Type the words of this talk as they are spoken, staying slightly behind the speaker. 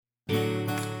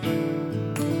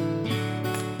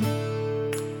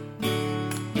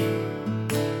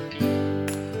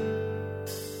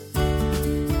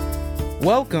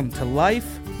Welcome to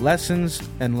Life, Lessons,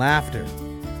 and Laughter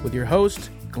with your host,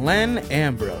 Glenn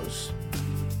Ambrose.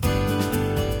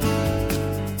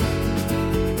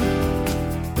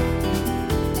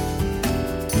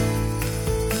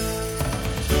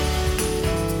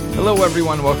 Hello,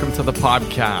 everyone. Welcome to the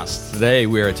podcast. Today,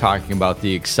 we are talking about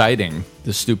the exciting,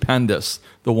 the stupendous,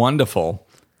 the wonderful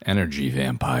energy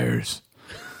vampires.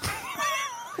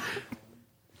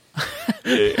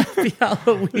 Happy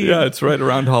Halloween. Yeah, it's right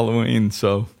around Halloween,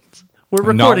 so We're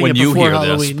recording not when it you before hear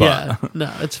Halloween. this, but, yeah,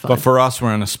 no, it's fine. but for us,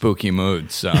 we're in a spooky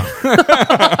mood, so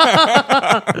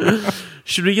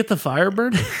Should we get the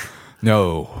Firebird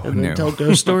no. and then tell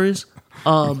ghost stories?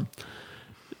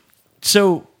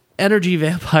 So energy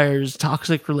vampires,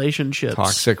 toxic relationships.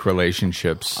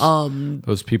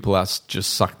 Those people that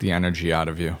just suck the energy out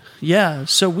of you. Yeah,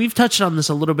 so we've touched on this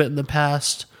a little bit in the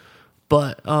past,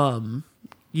 but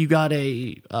you got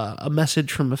a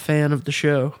message from a fan of the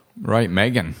show, Right,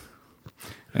 Megan.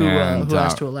 who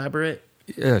asked to elaborate.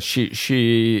 Yeah,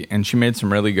 she made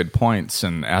some really good points,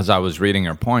 and as I was reading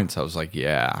her points, I was like,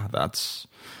 yeah, that's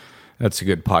a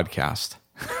good podcast.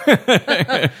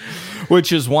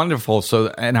 Which is wonderful.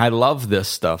 So, and I love this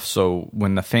stuff. So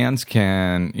when the fans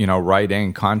can, write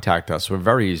in, contact us, we're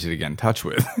very easy to get in touch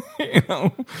with,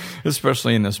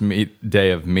 especially in this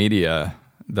day of media,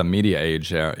 the media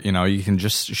age. You can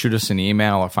just shoot us an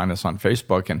email or find us on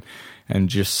Facebook and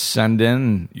just send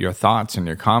in your thoughts and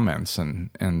your comments and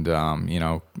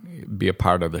be a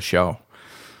part of the show.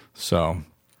 So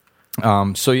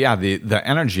yeah, the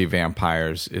energy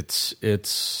vampires,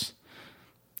 it's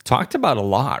talked about a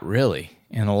lot, really,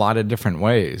 in a lot of different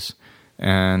ways.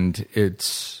 And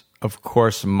it's, of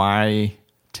course, my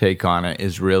take on it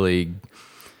is really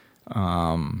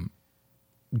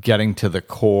getting to the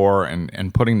core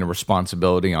and putting the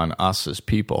responsibility on us as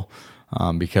people.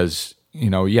 Because,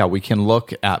 we can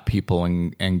look at people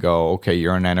and go, okay,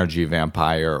 you're an energy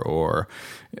vampire, or,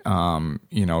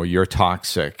 you're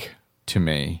toxic to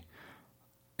me.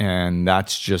 And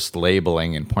that's just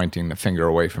labeling and pointing the finger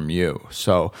away from you.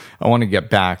 So I want to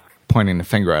get back pointing the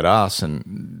finger at us,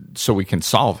 and so we can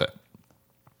solve it.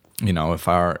 If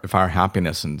our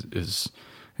happiness is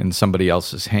in somebody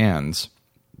else's hands,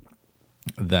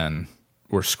 then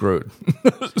we're screwed.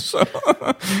 So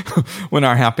when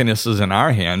our happiness is in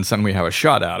our hands, then we have a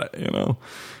shot at it.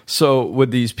 So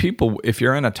with these people, if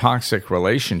you're in a toxic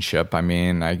relationship,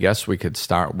 I guess we could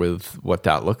start with what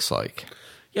that looks like.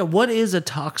 Yeah, what is a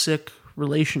toxic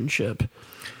relationship?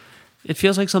 It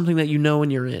feels like something that you know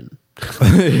when you're in.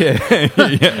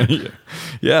 Yeah.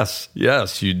 Yes,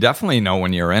 you definitely know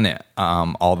when you're in it.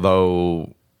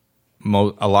 Although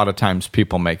a lot of times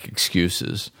people make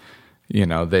excuses.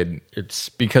 It's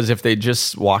because if they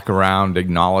just walk around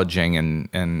acknowledging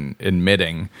and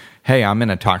admitting, hey, I'm in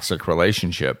a toxic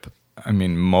relationship,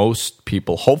 most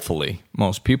people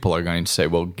are going to say,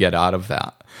 well, get out of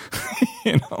that.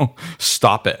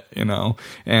 Stop it,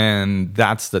 and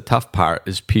that's the tough part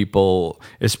is people,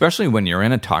 especially when you're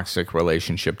in a toxic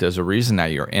relationship, there's a reason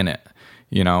that you're in it.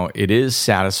 It is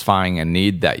satisfying a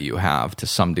need that you have to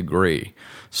some degree.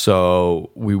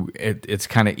 So it's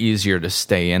kind of easier to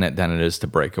stay in it than it is to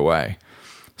break away.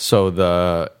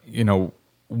 So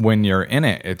when you're in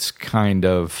it, it's kind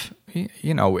of,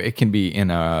 it can be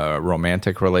in a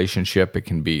romantic relationship. It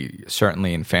can be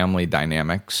certainly in family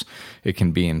dynamics. It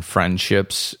can be in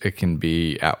friendships. It can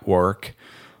be at work.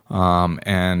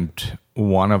 And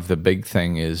one of the big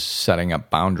thing is setting up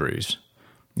boundaries.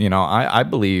 I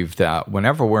believe that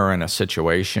whenever we're in a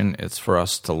situation, it's for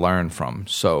us to learn from.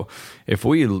 So if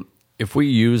we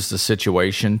use the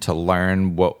situation to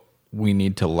learn what we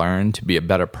need to learn to be a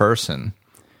better person,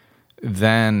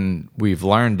 then we've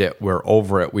learned it, we're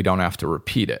over it, we don't have to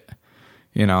repeat it.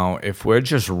 If we're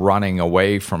just running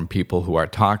away from people who are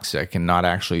toxic and not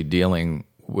actually dealing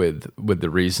with the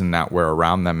reason that we're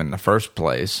around them in the first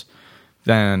place,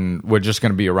 then we're just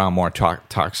going to be around more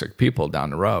toxic people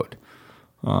down the road.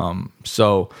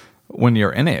 So when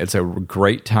you're in it, it's a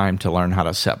great time to learn how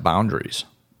to set boundaries,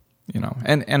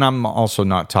 and I'm also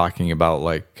not talking about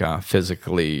like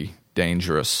physically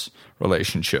dangerous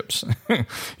relationships.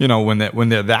 When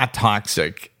they're that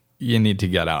toxic, you need to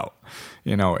get out.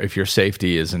 If your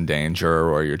safety is in danger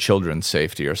or your children's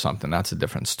safety or something, that's a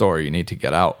different story. You need to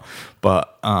get out.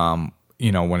 But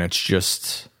when it's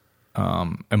just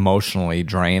emotionally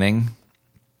draining,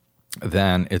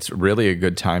 then it's really a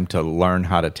good time to learn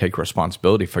how to take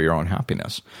responsibility for your own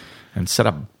happiness and set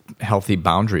up healthy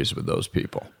boundaries with those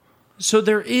people. So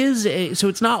so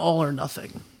it's not all or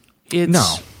nothing.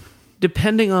 It's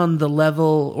depending on the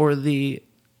level or the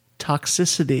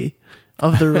toxicity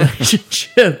of the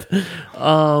relationship,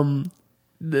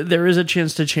 there is a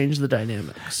chance to change the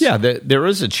dynamics. Yeah, there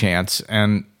is a chance,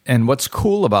 and what's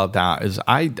cool about that is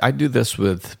I do this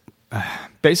with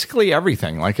basically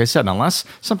everything. Like I said, unless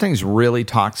something's really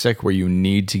toxic where you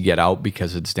need to get out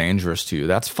because it's dangerous to you,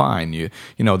 that's fine. You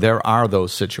know, there are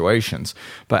those situations.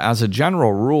 But as a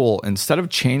general rule, instead of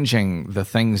changing the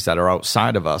things that are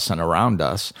outside of us and around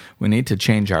us, we need to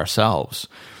change ourselves.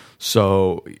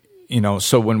 So,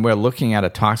 so when we're looking at a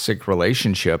toxic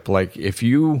relationship, like if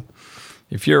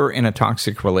you're in a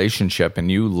toxic relationship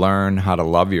and you learn how to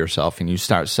love yourself and you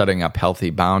start setting up healthy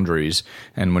boundaries,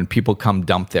 and when people come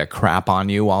dump their crap on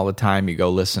you all the time, you go,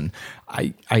 listen,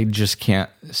 I just can't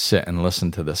sit and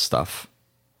listen to this stuff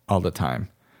all the time.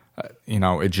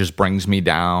 It just brings me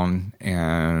down,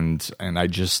 and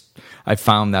I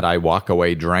found that I walk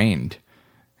away drained.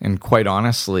 And quite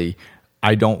honestly,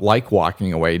 I don't like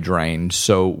walking away drained.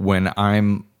 So when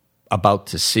I'm about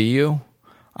to see you,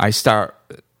 I start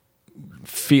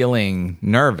feeling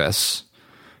nervous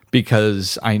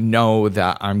because I know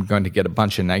that I'm going to get a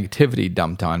bunch of negativity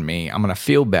dumped on me. I'm going to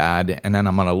feel bad, and then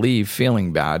I'm going to leave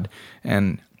feeling bad,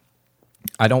 and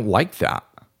I don't like that.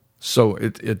 So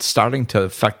it's starting to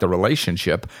affect the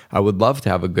relationship. I would love to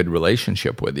have a good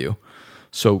relationship with you.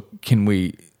 So can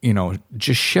we,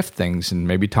 just shift things and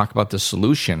maybe talk about the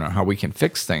solution or how we can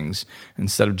fix things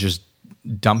instead of just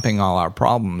dumping all our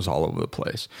problems all over the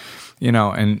place?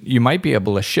 And you might be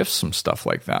able to shift some stuff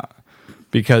like that,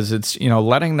 because it's,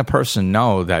 letting the person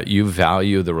know that you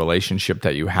value the relationship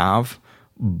that you have,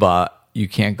 but you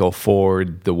can't go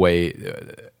forward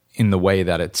in the way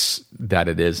that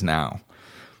it is now.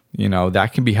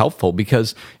 That can be helpful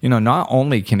because, not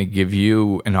only can it give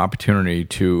you an opportunity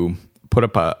to put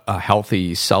up a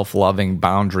healthy, self-loving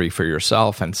boundary for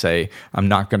yourself and say, I'm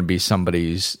not going to be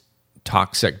somebody's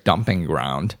toxic dumping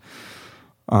ground,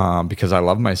 because I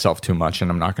love myself too much and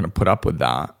I'm not going to put up with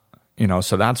that.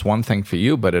 So that's one thing for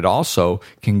you, but it also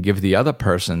can give the other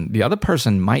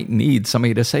person might need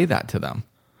somebody to say that to them.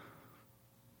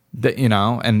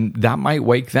 And that might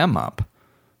wake them up.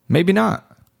 Maybe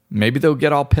not. Maybe they'll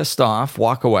get all pissed off,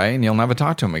 walk away, and you'll never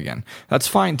talk to them again. That's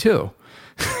fine too.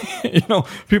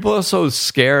 People are so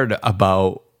scared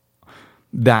about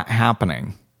that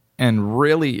happening. And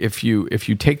really, if you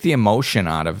take the emotion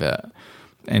out of it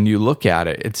and you look at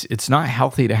it, it's not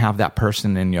healthy to have that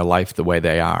person in your life the way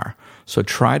they are. So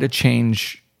try to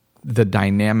change the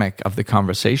dynamic of the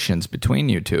conversations between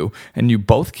you two, and you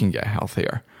both can get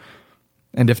healthier.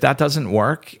 And if that doesn't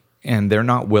work and they're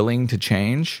not willing to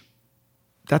change,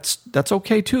 that's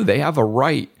okay too. They have a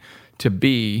right to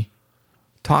be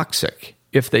toxic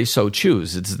if they so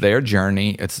choose. It's their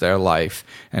journey, it's their life,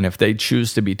 and if they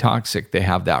choose to be toxic, they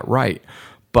have that right.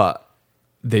 But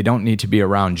they don't need to be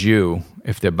around you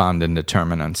if they're bound and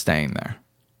determined on staying there.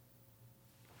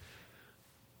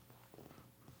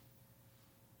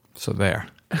 So there.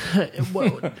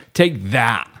 Take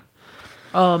that.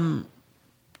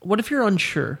 What if you're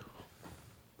unsure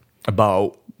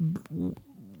about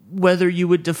whether you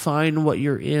would define what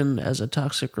you're in as a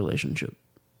toxic relationship?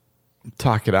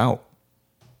 Talk it out.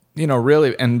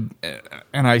 Really, and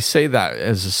I say that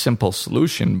as a simple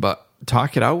solution, but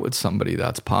talk it out with somebody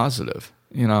that's positive.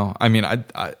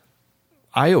 I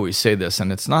always say this,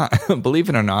 and it's not, believe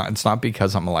it or not, it's not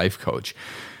because I'm a life coach.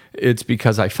 It's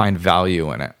because I find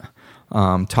value in it.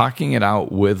 Talking it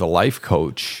out with a life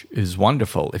coach is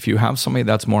wonderful. If you have somebody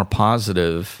that's more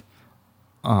positive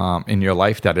in your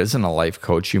life that isn't a life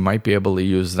coach, you might be able to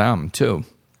use them too.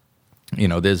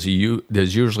 There's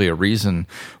usually a reason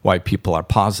why people are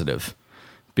positive,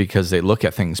 because they look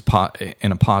at things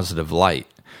in a positive light.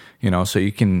 So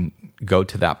you can go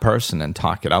to that person and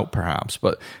talk it out, perhaps.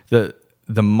 But the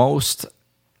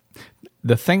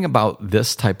thing about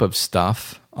this type of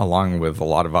stuff, along with a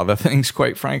lot of other things,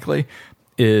 quite frankly,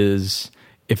 is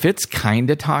if it's kind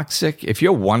of toxic, if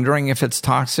you're wondering if it's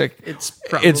toxic, it's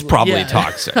probably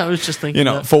toxic. I was just thinking,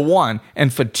 that. For one,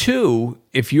 and for two,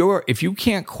 if you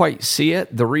can't quite see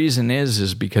it, the reason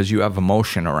is because you have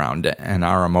emotion around it, and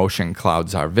our emotion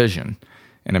clouds our vision,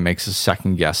 and it makes us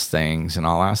second guess things and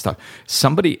all that stuff.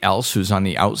 Somebody else who's on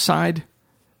the outside,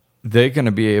 they're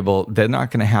not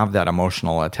going to have that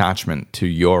emotional attachment to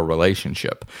your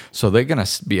relationship. So they're going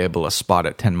to be able to spot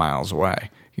it 10 miles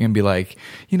away. You're going to be like,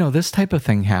 this type of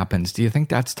thing happens. Do you think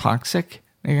that's toxic?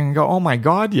 And you're going to go, oh my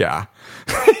God, yeah.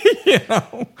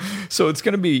 So it's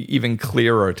going to be even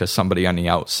clearer to somebody on the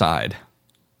outside.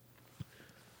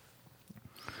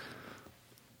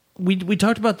 We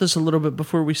talked about this a little bit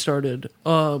before we started.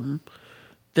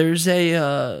 There's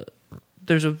a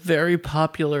very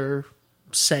popular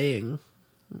saying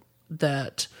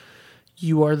that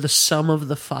you are the sum of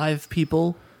the 5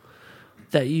 people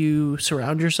that you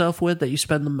surround yourself with, that you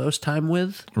spend the most time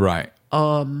with. Right.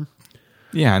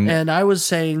 Yeah. And I was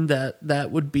saying that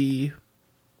would be,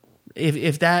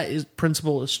 if that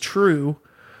principle is true,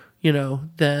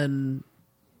 then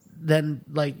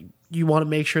like you want to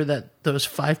make sure that those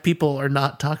 5 people are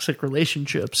not toxic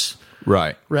relationships.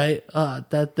 Right. Right.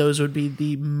 That those would be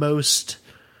the most,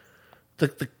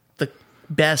 the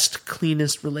best,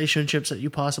 cleanest relationships that you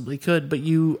possibly could. But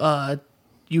you had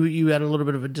a little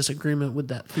bit of a disagreement with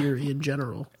that theory in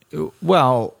general.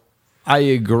 Well, I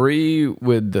agree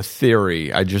with the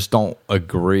theory. I just don't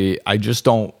agree. I just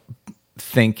don't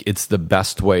think it's the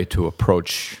best way to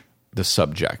approach the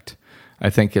subject. I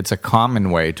think it's a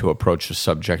common way to approach the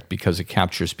subject because it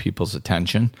captures people's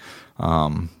attention.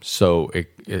 So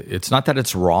it's not that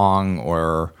it's wrong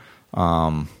or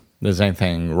there's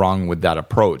anything wrong with that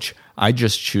approach. I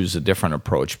just choose a different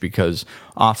approach because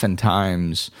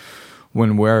oftentimes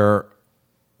when we're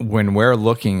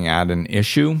looking at an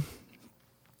issue,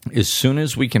 as soon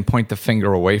as we can point the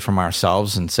finger away from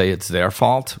ourselves and say it's their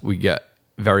fault, we get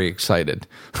very excited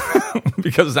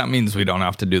because that means we don't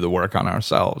have to do the work on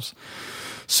ourselves.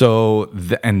 So,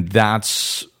 and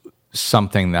that's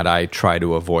something that I try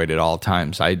to avoid at all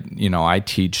times. I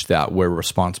teach that we're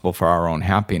responsible for our own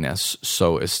happiness,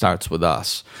 so it starts with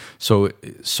us. So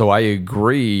I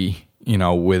agree,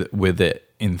 with it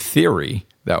in theory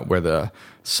that we're the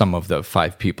sum of the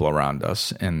 5 people around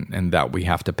us, and that we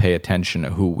have to pay attention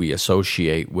to who we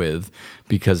associate with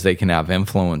because they can have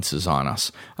influences on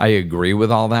us. I agree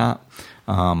with all that.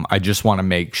 I just want to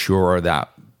make sure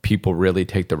that people really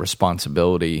take the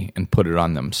responsibility and put it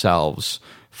on themselves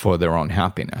for their own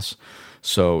happiness.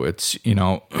 So it's,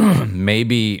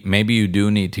 maybe you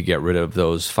do need to get rid of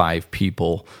those 5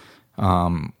 people,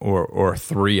 or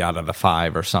 3 out of the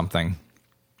 5 or something.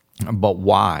 But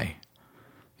why?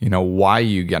 Why are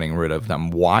you getting rid of them?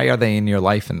 Why are they in your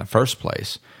life in the first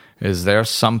place? Is there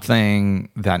something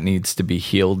that needs to be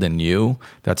healed in you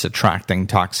that's attracting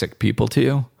toxic people to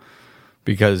you?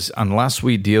 Because unless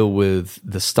we deal with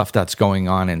the stuff that's going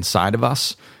on inside of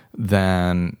us,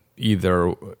 then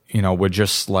either, we're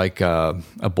just like a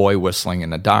boy whistling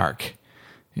in the dark.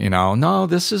 No,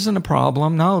 this isn't a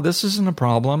problem. No, this isn't a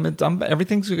problem.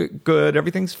 Everything's good.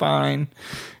 Everything's fine.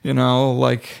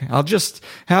 I'll just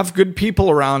have good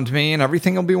people around me and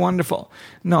everything will be wonderful.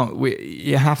 No,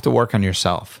 you have to work on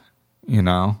yourself, and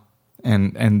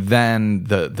then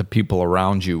the people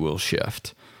around you will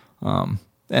shift.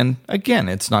 And again,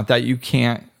 it's not that you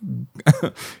can't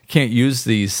use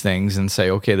these things and say,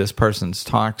 okay, this person's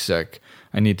toxic.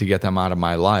 I need to get them out of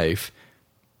my life.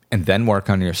 And then work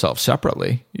on yourself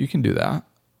separately. You can do that.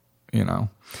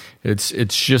 It's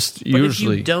just but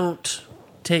usually. If you don't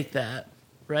take that,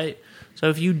 right? So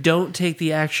if you don't take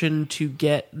the action to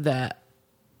get that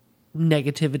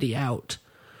negativity out,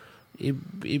 it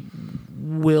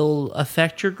will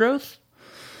affect your growth.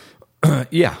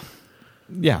 Yeah.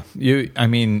 You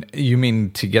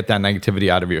mean to get that negativity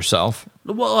out of yourself?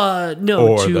 Well, no,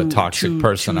 or the toxic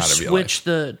person out of your life.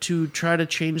 To try to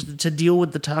change to deal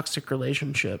with the toxic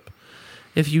relationship.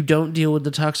 If you don't deal with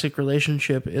the toxic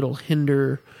relationship, it'll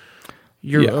hinder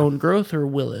your own growth, or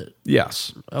will it?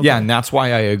 Yes. Okay. Yeah, and that's why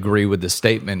I agree with the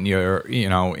statement. You're,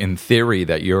 in theory,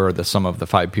 that you're the sum of the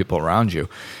 5 people around you.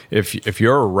 If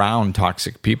you're around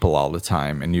toxic people all the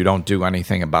time and you don't do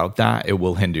anything about that, it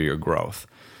will hinder your growth.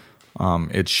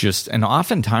 It's just, and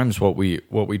oftentimes what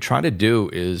we try to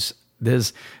do is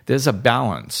there's a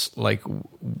balance. Like,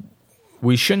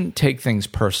 we shouldn't take things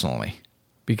personally,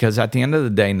 because at the end of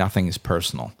the day, nothing is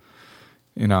personal,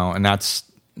 and that's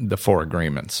the 4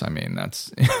 agreements. I mean,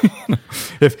 that's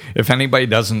if anybody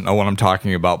doesn't know what I'm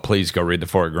talking about, please go read the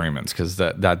 4 agreements, because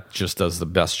that just does the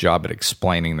best job at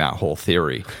explaining that whole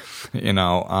theory.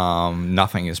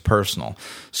 Nothing is personal.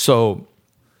 So,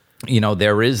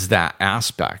 there is that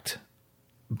aspect.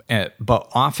 But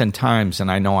oftentimes, and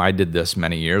I know I did this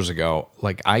many years ago,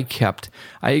 like I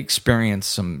experienced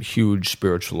some huge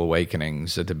spiritual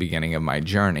awakenings at the beginning of my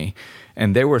journey.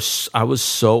 And I was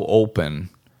so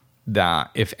open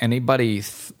that if anybody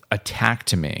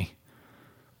attacked me,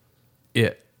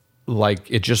 it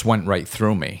just went right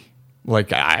through me.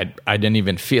 Like I didn't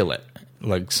even feel it.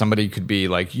 Like somebody could be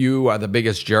like, "You are the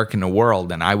biggest jerk in the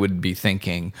world," and I would be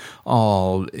thinking,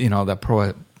 "Oh, that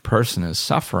person is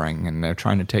suffering and they're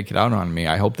trying to take it out on me.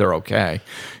 I hope they're okay.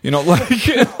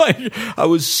 Like I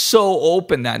was so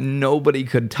open that nobody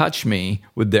could touch me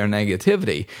with their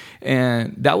negativity.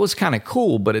 And that was kind of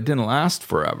cool, but it didn't last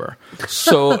forever.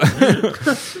 So,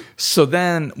 so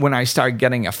then when I started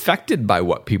getting affected by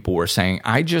what people were saying,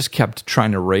 I just kept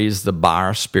trying to raise the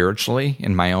bar spiritually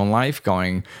in my own life,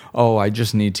 going, oh, I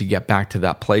just need to get back to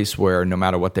that place where no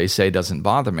matter what they say doesn't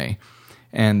bother me.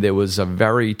 And there was a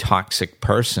very toxic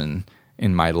person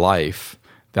in my life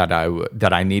that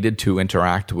I needed to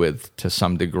interact with to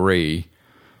some degree,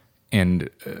 and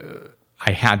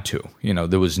I had to.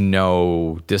 There was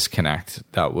no disconnect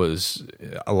that was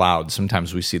allowed.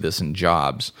 Sometimes we see this in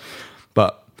jobs.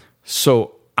 But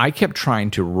so I kept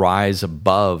trying to rise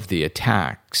above the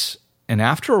attacks. And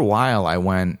after a while, I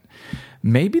went,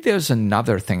 maybe there's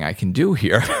another thing I can do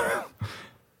here.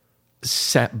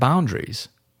 Set boundaries.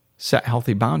 Set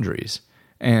healthy boundaries.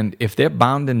 And if they're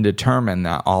bound and determined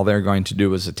that all they're going to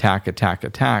do is attack,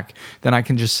 then I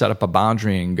can just set up a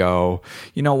boundary and go,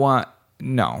 you know what?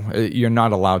 No, you're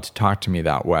not allowed to talk to me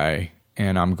that way,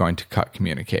 and I'm going to cut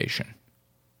communication.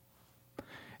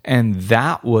 And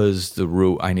that was the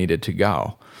route I needed to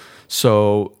go.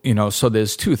 So, so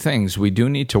there's two things. We do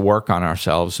need to work on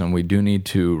ourselves, and we do need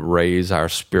to raise our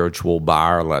spiritual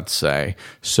bar, let's say,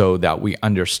 so that we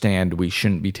understand we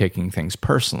shouldn't be taking things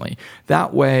personally.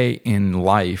 That way in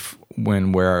life,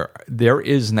 when there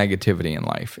is negativity in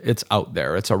life, it's out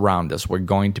there, it's around us, we're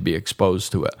going to be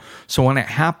exposed to it. So when it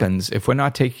happens, if we're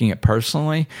not taking it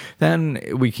personally, then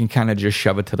we can kind of just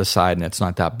shove it to the side and it's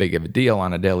not that big of a deal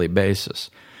on a daily basis.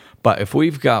 But if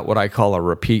we've got what I call a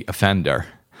repeat offender,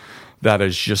 that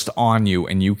is just on you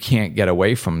and you can't get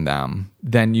away from them,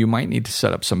 then you might need to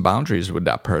set up some boundaries with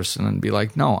that person and be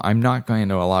like, no, I'm not going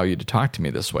to allow you to talk to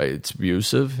me this way. It's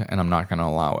abusive and I'm not going to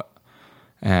allow it.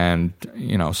 And,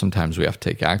 sometimes we have to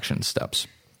take action steps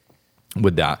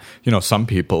with that. Some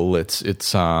people, it's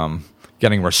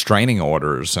getting restraining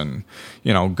orders and,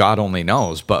 God only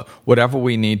knows, but whatever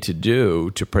we need to do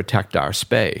to protect our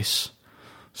space.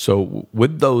 So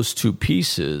with those two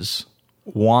pieces,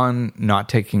 one, not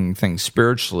taking things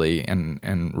spiritually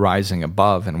and rising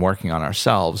above and working on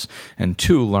ourselves, and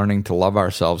two, learning to love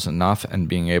ourselves enough and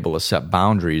being able to set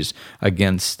boundaries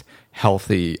against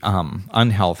healthy,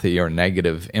 unhealthy or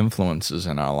negative influences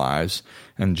in our lives,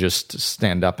 and just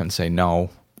stand up and say, no,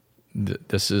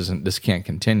 this can't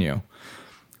continue.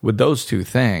 With those two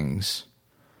things,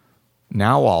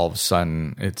 now all of a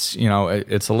sudden it's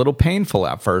a little painful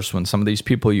at first when some of these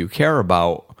people you care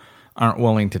about aren't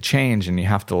willing to change and you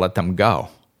have to let them go.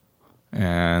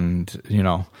 And,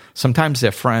 sometimes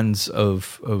they're friends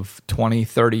of 20,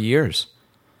 30 years.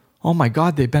 Oh my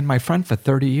God, they've been my friend for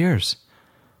 30 years.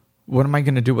 What am I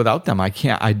going to do without them?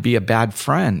 I'd be a bad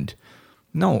friend.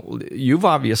 No, you've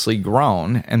obviously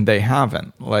grown and they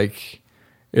haven't. Like,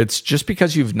 it's just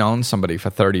because you've known somebody for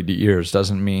 30 years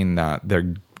doesn't mean that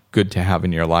they're good to have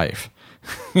in your life,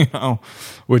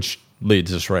 which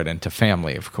leads us right into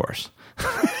family, of course.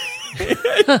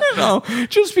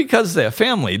 Just because they're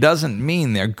family doesn't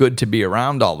mean they're good to be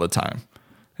around all the time.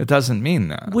 It doesn't mean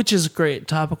that. Which is great.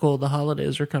 Topical. The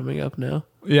holidays are coming up now.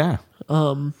 Yeah.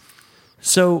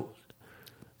 So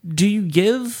do you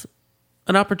give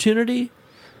an opportunity?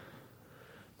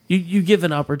 You give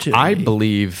an opportunity. I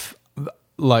believe,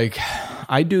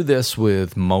 I do this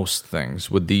with most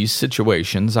things. With these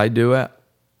situations, I do it.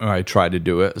 Or I try to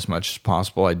do it as much as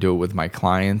possible. I do it with my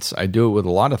clients. I do it with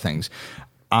a lot of things.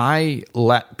 I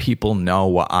let people know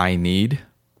what I need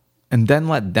and then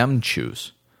let them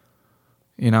choose.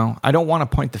 I don't want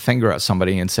to point the finger at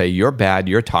somebody and say, you're bad,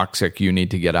 you're toxic, you need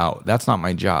to get out. That's not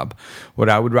my job. What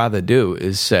I would rather do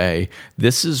is say,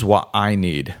 this is what I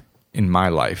need in my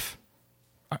life.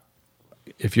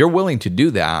 If you're willing to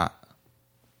do that,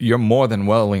 you're more than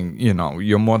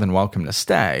welcome to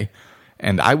stay.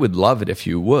 And I would love it if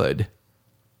you would.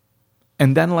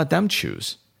 And then let them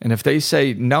choose. And if they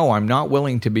say, no, I'm not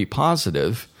willing to be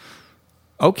positive,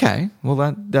 okay,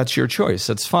 well, that's your choice.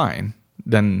 That's fine.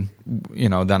 Then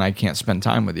I can't spend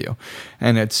time with you.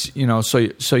 And it's,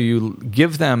 so you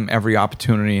give them every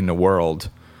opportunity in the world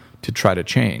to try to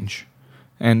change.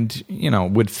 And,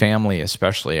 with family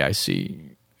especially, I see,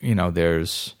 you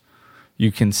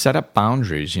can set up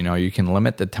boundaries, you can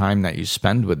limit the time that you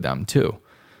spend with them too.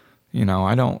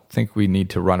 I don't think we need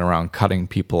to run around cutting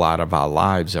people out of our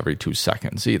lives every 2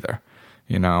 seconds either.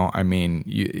 If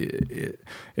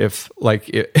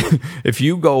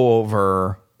you go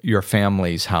over your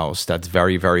family's house that's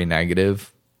very, very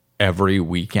negative every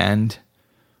weekend,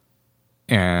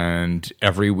 and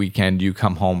every weekend you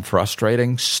come home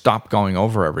frustrating, stop going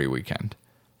over every weekend.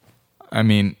 I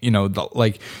mean,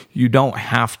 like you don't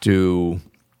have to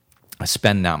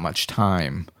spend that much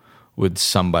time with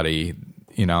somebody,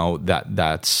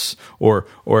 that's or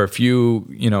if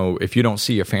if you don't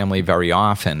see your family very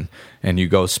often and you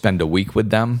go spend a week with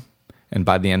them, and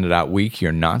by the end of that week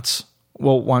you're nuts.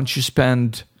 Well, why don't you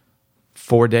spend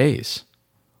 4 days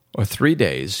or 3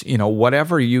 days,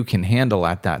 whatever you can handle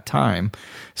at that time,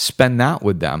 spend that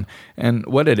with them. And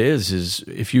what it is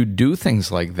if you do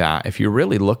things like that, if you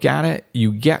really look at it,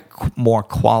 you get more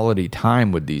quality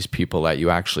time with these people that you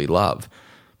actually love.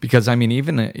 Because, I mean,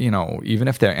 even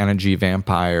if they're energy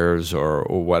vampires or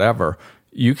whatever,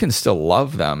 you can still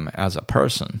love them as a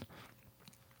person.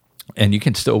 And you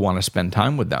can still want to spend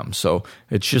time with them. So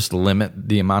it's just limit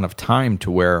the amount of time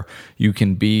to where you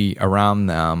can be around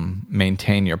them,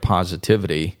 maintain your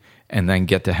positivity, and then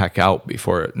get the heck out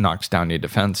before it knocks down your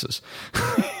defenses.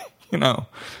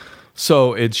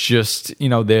 So it's just,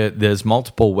 there's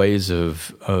multiple ways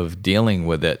of dealing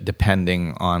with it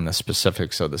depending on the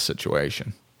specifics of the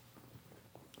situation.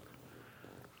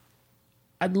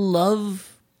 I'd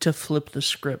love to flip the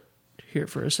script here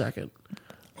for a second.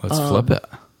 Let's flip it.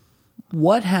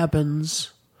 What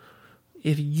happens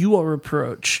if you are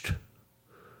approached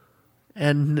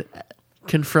and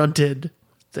confronted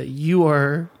that you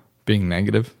are being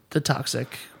negative, the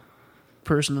toxic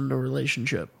person in the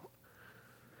relationship?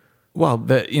 Well,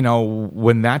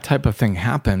 when that type of thing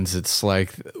happens, it's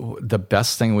like the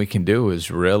best thing we can do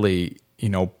is really,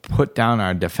 put down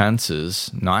our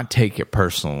defenses, not take it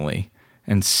personally,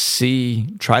 and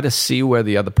try to see where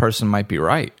the other person might be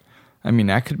right. I mean,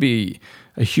 that could be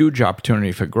a huge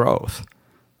opportunity for growth.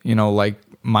 Like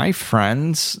my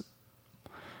friends,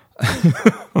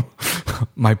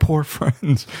 my poor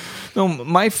friends. No,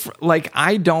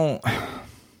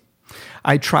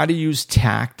 I try to use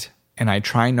tact, and I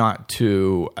try not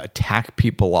to attack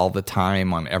people all the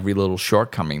time on every little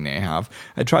shortcoming they have.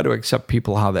 I try to accept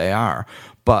people how they are.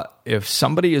 But if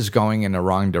somebody is going in the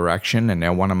wrong direction and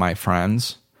they're one of my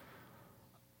friends,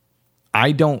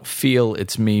 I don't feel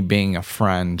it's me being a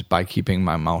friend by keeping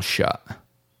my mouth shut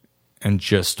and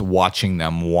just watching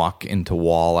them walk into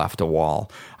wall after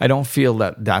wall. I don't feel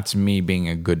that that's me being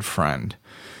a good friend.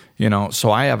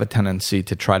 So I have a tendency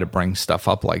to try to bring stuff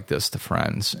up like this to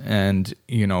friends. And,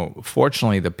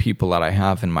 fortunately, the people that I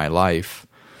have in my life,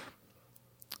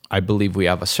 I believe we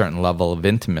have a certain level of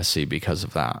intimacy because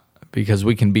of that, because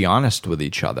we can be honest with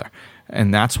each other.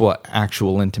 And that's what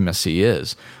actual intimacy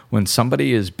is. When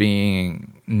somebody is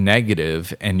being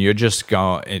negative and you're just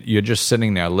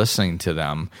sitting there listening to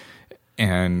them,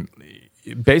 and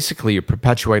basically you're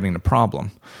perpetuating the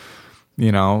problem.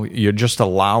 You're just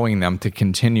allowing them to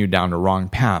continue down the wrong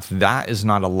path. That is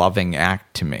not a loving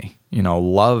act to me.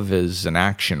 Love is an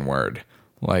action word.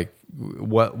 Like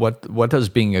what does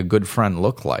being a good friend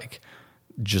look like?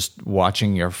 Just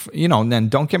watching and then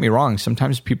don't get me wrong,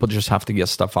 sometimes people just have to get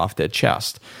stuff off their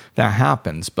chest. That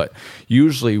happens, but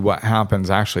usually what happens,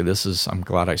 actually, I'm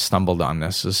glad I stumbled on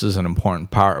this. This is an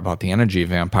important part about the energy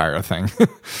vampire thing.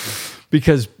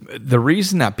 Because the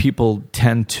reason that people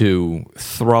tend to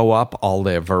throw up all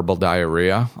their verbal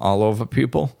diarrhea all over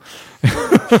people.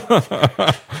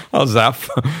 How's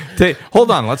that?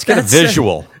 Hold on, let's get a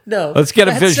visual. Let's get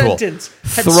a visual.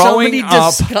 Throwing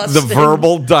up the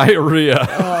verbal diarrhea.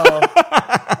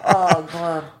 Oh,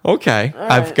 God. Okay,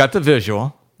 right. I've got the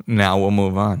visual. Now we'll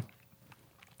move on.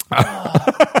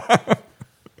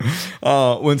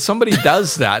 When somebody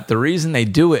does that, the reason they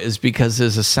do it is because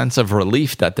there's a sense of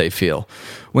relief that they feel.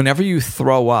 Whenever you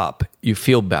throw up, you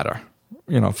feel better,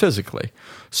 physically.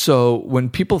 So when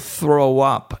people throw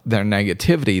up their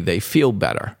negativity, they feel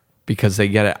better because they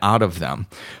get it out of them.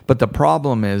 But the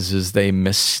problem is they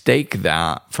mistake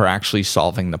that for actually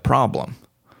solving the problem.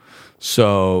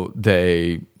 So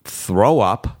they throw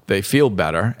up, they feel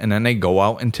better, and then they go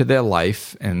out into their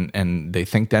life and they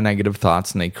think their negative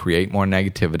thoughts and they create more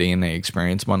negativity and they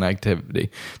experience more negativity.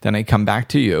 Then they come back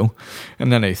to you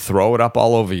and then they throw it up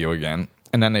all over you again,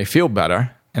 and then they feel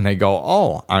better and they go,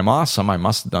 oh, I'm awesome. I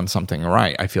must have done something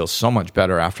right. I feel so much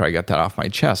better after I get that off my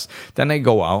chest. Then they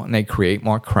go out and they create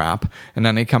more crap, and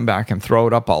then they come back and throw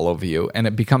it up all over you, and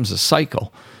it becomes a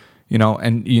cycle.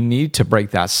 And you need to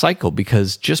break that cycle,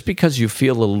 because just because you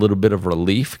feel a little bit of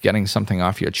relief getting something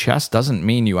off your chest doesn't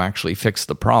mean you actually fix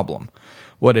the problem.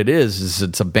 What it is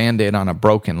it's a Band-Aid on a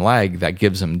broken leg that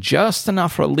gives them just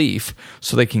enough relief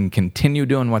so they can continue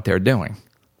doing what they're doing.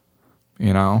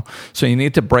 So you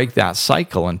need to break that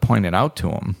cycle and point it out to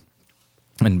them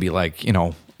and be like,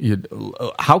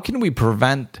 how can we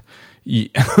prevent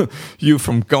you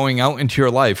from going out into your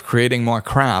life, creating more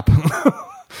crap,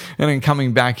 and then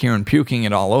coming back here and puking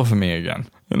it all over me again?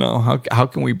 You know, how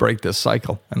can we break this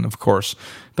cycle? And of course,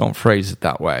 don't phrase it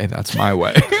that way. That's my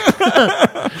way.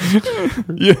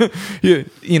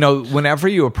 You know, whenever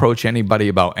you approach anybody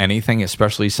about anything,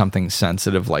 especially something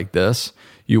sensitive like this,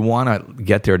 you want to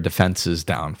get their defenses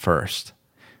down first.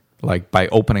 Like by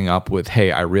opening up with,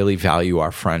 hey, I really value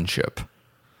our friendship.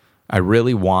 I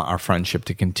really want our friendship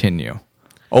to continue.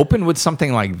 Open with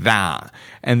something like that,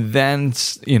 and then,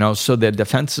 you know, so their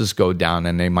defenses go down,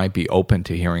 and they might be open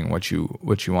to hearing what you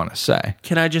want to say.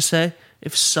 Can I just say,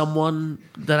 if someone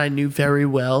that I knew very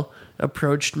well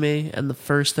approached me, and the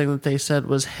first thing that they said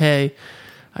was, "Hey,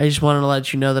 I just wanted to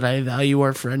let you know that I value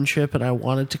our friendship, and I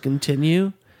want it to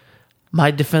continue,"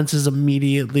 my defenses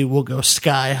immediately will go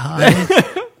sky high,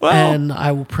 and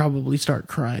I will probably start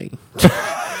crying.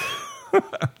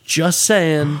 Just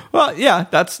saying. Well, yeah,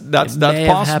 that's may possible.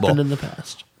 Have happened in the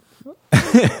past.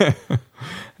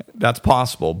 That's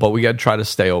possible, but we got to try to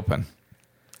stay open.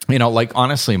 You know, like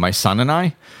honestly, my son and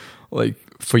I, like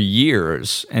for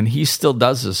years, and he still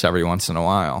does this every once in a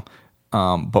while.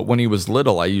 But when he was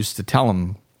little, I used to tell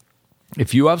him,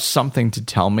 if you have something to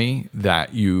tell me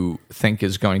that you think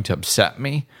is going to upset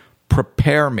me,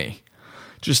 prepare me.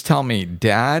 Just tell me,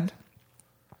 Dad,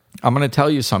 I'm going to tell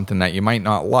you something that you might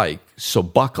not like, so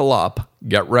buckle up,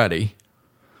 get ready,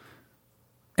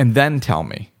 and then tell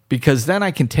me. Because then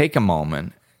I can take a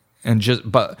moment and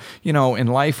but, you know, in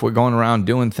life, we're going around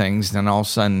doing things, and all of a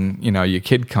sudden, you know, your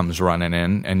kid comes running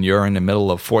in, and you're in the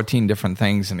middle of 14 different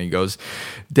things, and he goes,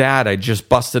 Dad, I just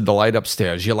busted the light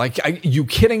upstairs. You're like, you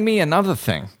kidding me? Another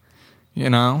thing, you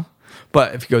know?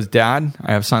 But if he goes, Dad,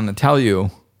 I have something to tell you,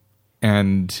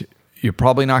 and you're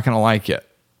probably not going to like it.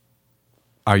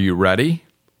 Are you ready?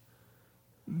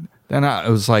 Then I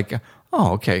was like,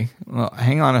 oh, okay. Well,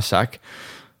 hang on a sec.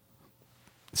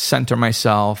 Center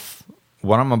myself.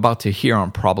 What I'm about to hear,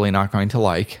 I'm probably not going to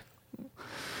like.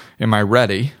 Am I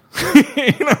ready?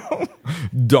 You know,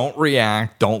 don't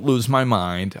react. Don't lose my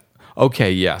mind.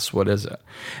 Okay, yes. What is it?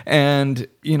 And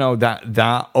you know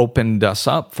that opened us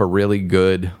up for really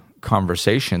good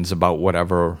conversations about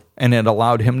whatever, and it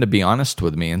allowed him to be honest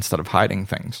with me instead of hiding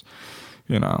things.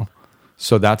 You know.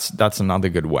 So that's another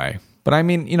good way. But I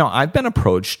mean, you know, I've been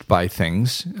approached by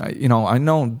things. You know, I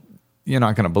know you're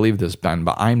not going to believe this, Ben,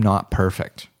 but I'm not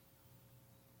perfect.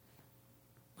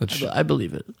 I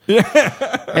believe it. Yeah.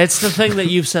 It's the thing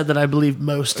that you've said that I believe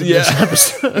most in this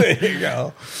episode. There you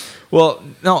go. Well,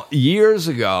 no, years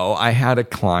ago, I had a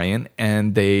client,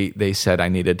 and they said, I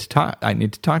need to talk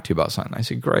to you about something. I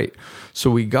said, great. So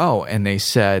we go, and they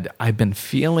said, I've been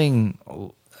feeling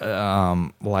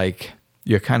like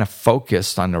you're kind of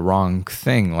focused on the wrong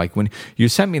thing. Like when you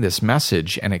sent me this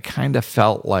message, and it kind of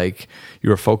felt like you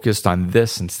were focused on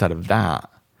this instead of that.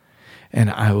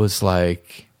 And I was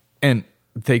like, and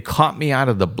they caught me out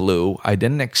of the blue. I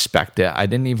didn't expect it. I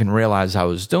didn't even realize I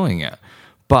was doing it.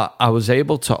 But I was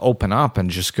able to open up and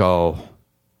just go,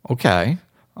 okay,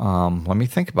 let me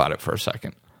think about it for a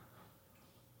second.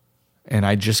 And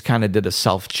I just kind of did a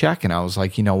self-check, and I was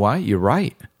like, you know what? You're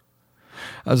right.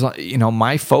 I was like, you know,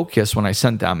 my focus when I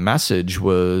sent that message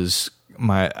was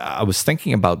I was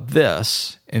thinking about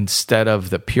this instead of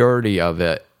the purity of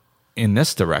it in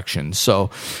this direction. So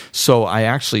I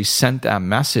actually sent that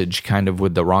message kind of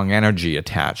with the wrong energy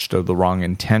attached or the wrong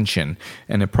intention,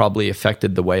 and it probably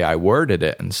affected the way I worded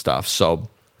it and stuff. So,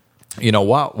 you know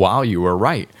what? Wow, you were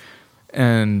right.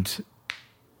 And,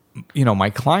 you know, my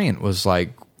client was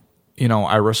like, you know,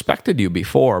 I respected you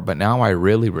before, but now I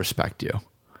really respect you.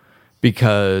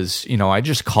 Because, you know, I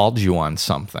just called you on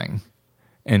something,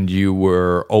 and you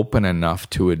were open enough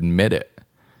to admit it,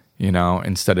 you know,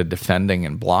 instead of defending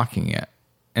and blocking it.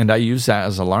 And I used that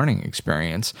as a learning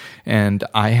experience. And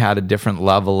I had a different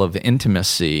level of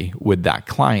intimacy with that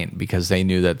client because they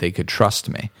knew that they could trust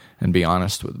me and be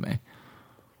honest with me.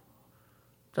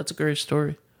 That's a great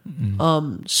story.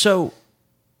 Mm-hmm. So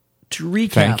to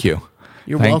recap. Thank you.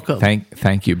 You're welcome.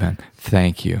 Thank you, Ben.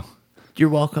 Thank you. You're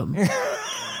welcome.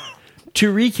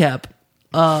 To recap,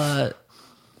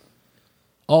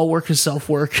 all work is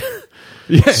self-work.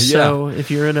 Yeah. So if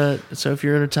you're in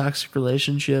a toxic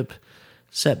relationship,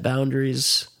 set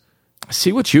boundaries.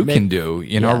 See what you can do.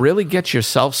 You know, really get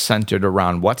yourself centered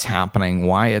around what's happening,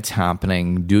 why it's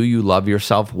happening. Do you love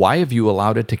yourself? Why have you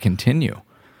allowed it to continue?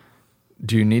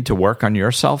 Do you need to work on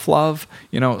your self-love?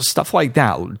 You know, stuff like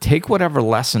that. Take whatever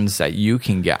lessons that you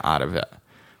can get out of it.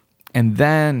 And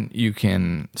then you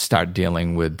can start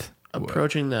dealing with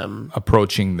approaching them,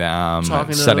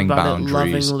 talking setting to them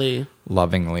boundaries,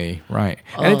 lovingly, right?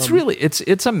 And it's really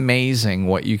it's amazing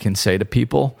what you can say to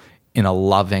people in a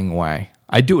loving way.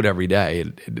 I do it every day.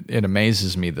 It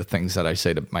amazes me the things that I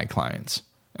say to my clients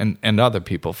and other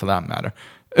people for that matter.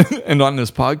 and on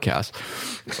this podcast.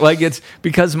 Like, it's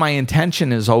because my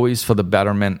intention is always for the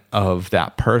betterment of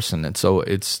that person. And so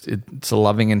it's a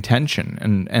loving intention,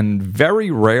 and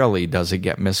very rarely does it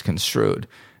get misconstrued.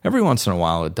 Every once in a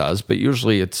while it does, but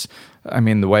usually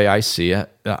the way I see it,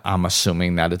 I'm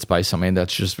assuming that it's by somebody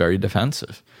that's just very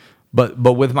defensive. But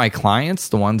with my clients,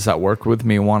 the ones that work with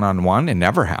me one-on-one, it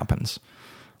never happens.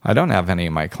 I don't have any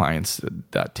of my clients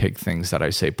that take things that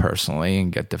I say personally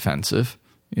and get defensive,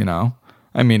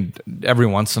 every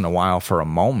once in a while for a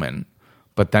moment,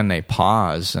 but then they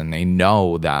pause and they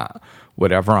know that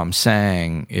whatever I'm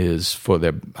saying is for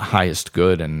their highest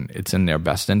good and it's in their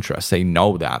best interest. They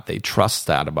know that. They trust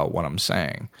that about what I'm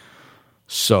saying.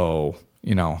 So,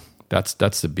 that's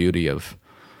the beauty of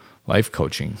life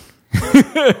coaching.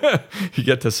 You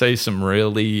get to say some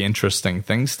really interesting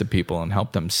things to people and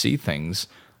help them see things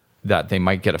that they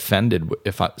might get offended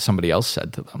if somebody else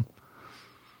said to them.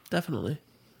 Definitely.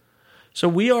 So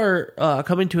we are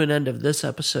coming to an end of this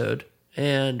episode,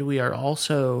 and we are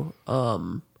also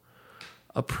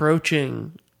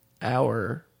approaching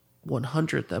our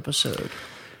 100th episode.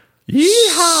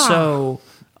 Yeehaw! So,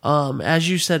 as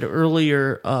you said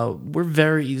earlier, we're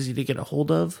very easy to get a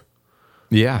hold of.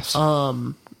 Yes.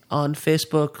 On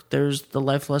Facebook, there's the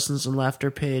Life Lessons and Laughter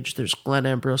page. There's Glenn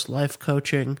Ambrose Life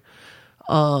Coaching.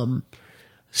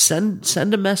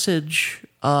 Send a message.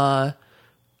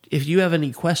 If you have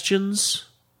any questions,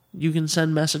 you can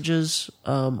send messages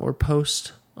or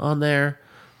post on there.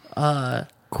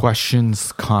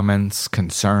 Questions, comments,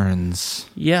 concerns.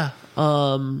 Yeah.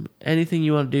 Anything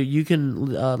you want to do. You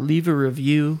can leave a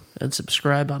review and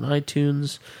subscribe on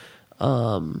iTunes.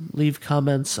 Leave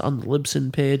comments on the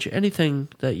Libsyn page. Anything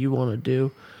that you want to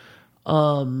do.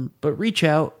 But reach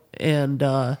out, and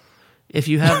if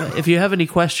you have any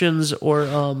questions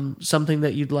or something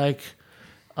that you'd like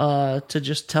to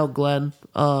just tell Glenn,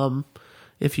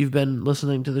 if you've been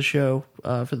listening to the show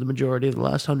for the majority of the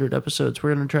last 100 episodes,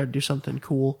 we're going to try to do something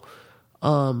cool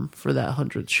for that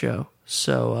 100th show.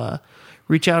 So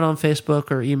reach out on Facebook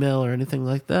or email or anything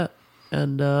like that.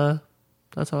 And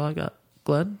that's all I got.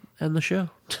 Glenn, end the show.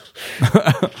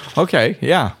 Okay,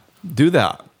 yeah, do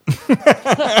that.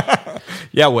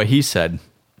 Yeah, what he said.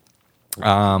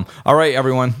 All right,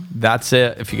 everyone, that's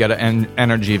it. If you got an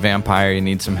energy vampire, you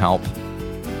need some help,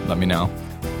 let me know.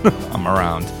 I'm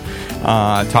around.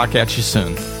 Talk at you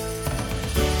soon.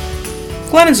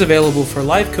 Glenn is available for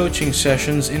live coaching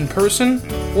sessions in person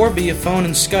or via phone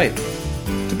and Skype.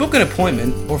 To book an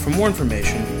appointment or for more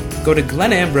information, go to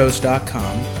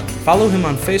glennambrose.com, follow him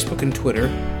on Facebook and Twitter,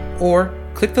 or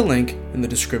click the link in the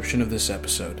description of this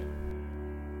episode.